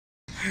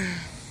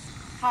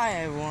Hi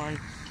everyone,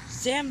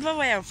 Sam the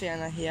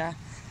Railfanner here.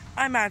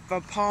 I'm at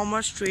the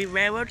Palmer Street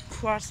Railroad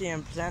crossing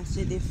in Plant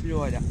City,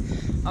 Florida,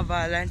 of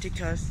the Atlantic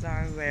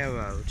Coastline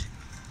Railroad.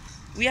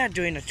 We are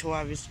doing a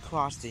tour of this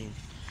crossing.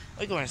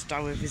 We're going to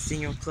start with the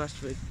single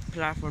cluster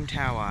platform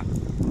tower.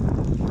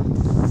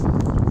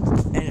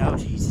 And oh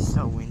jeez, it's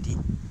so windy.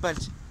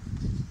 But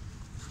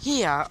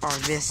here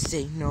on this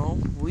signal,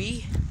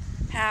 we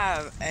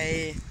have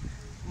a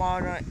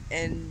Modern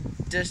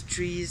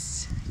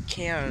Industries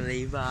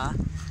cantilever.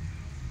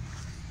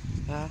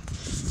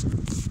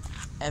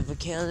 And the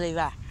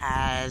cantilever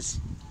has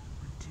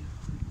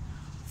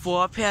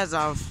 4 pairs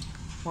of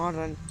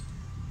modern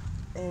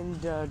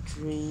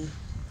modern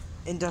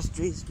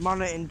industry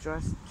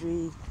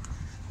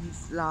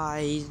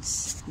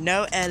lights.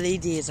 No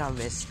LEDs on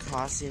this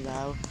crossing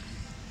though,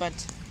 but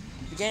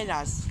the gate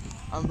lights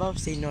on both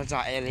signals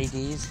are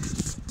LEDs.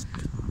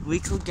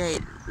 Vehicle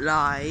gate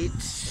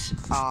lights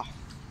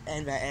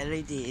and the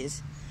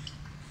LEDs.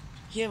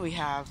 Here we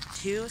have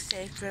 2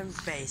 safe train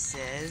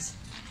bases,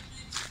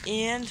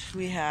 and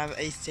we have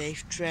a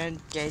safe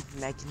train gate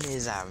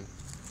mechanism.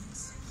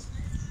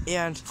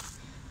 And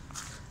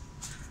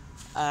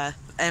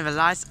the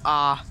lights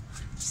are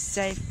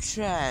safe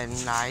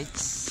train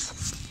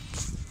lights.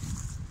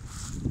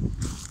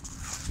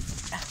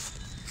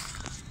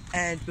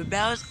 And the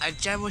bells are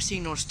general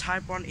signals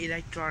type 1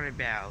 electronic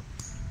bell.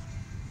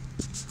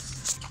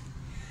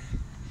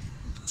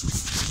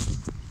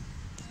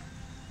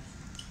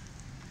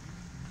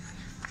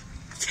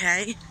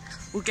 Okay,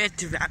 we'll get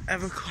to the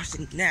other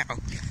crossing now.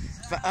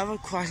 The other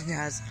crossing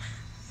has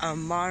a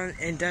Modern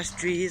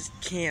Industries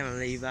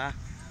cantilever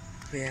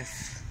with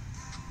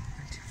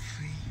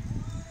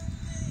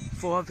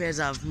 4 pairs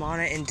of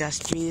Modern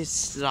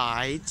Industries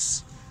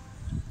lights.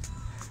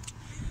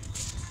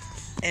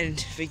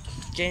 And the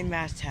game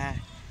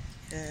master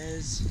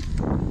has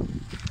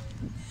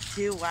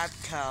 2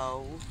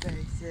 Wabco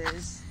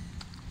bases.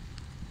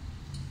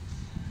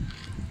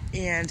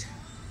 And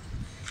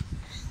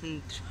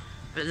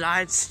the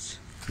lights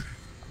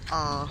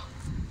are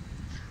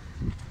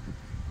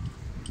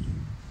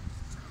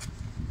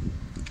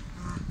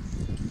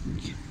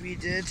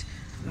the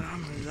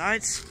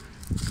lights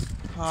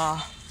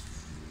are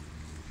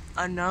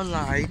unknown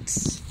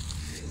lights.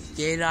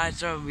 Day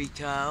lights are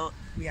Rico.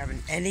 We have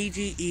an LED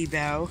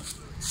e-bell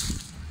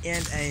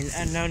and an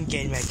unknown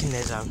gate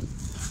mechanism.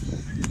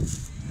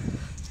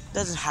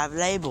 Doesn't have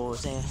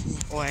labels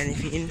or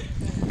anything,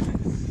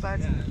 but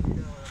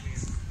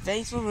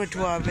thanks for the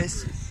tour of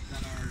this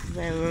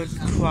railroad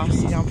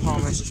crossing on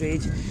Palmer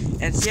Street,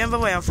 and Sam the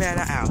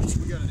Railfanner out.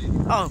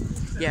 Oh,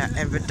 yeah,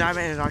 and the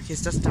Diamond and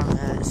Orchestra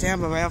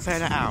Sam the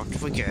Railfanner out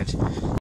for good.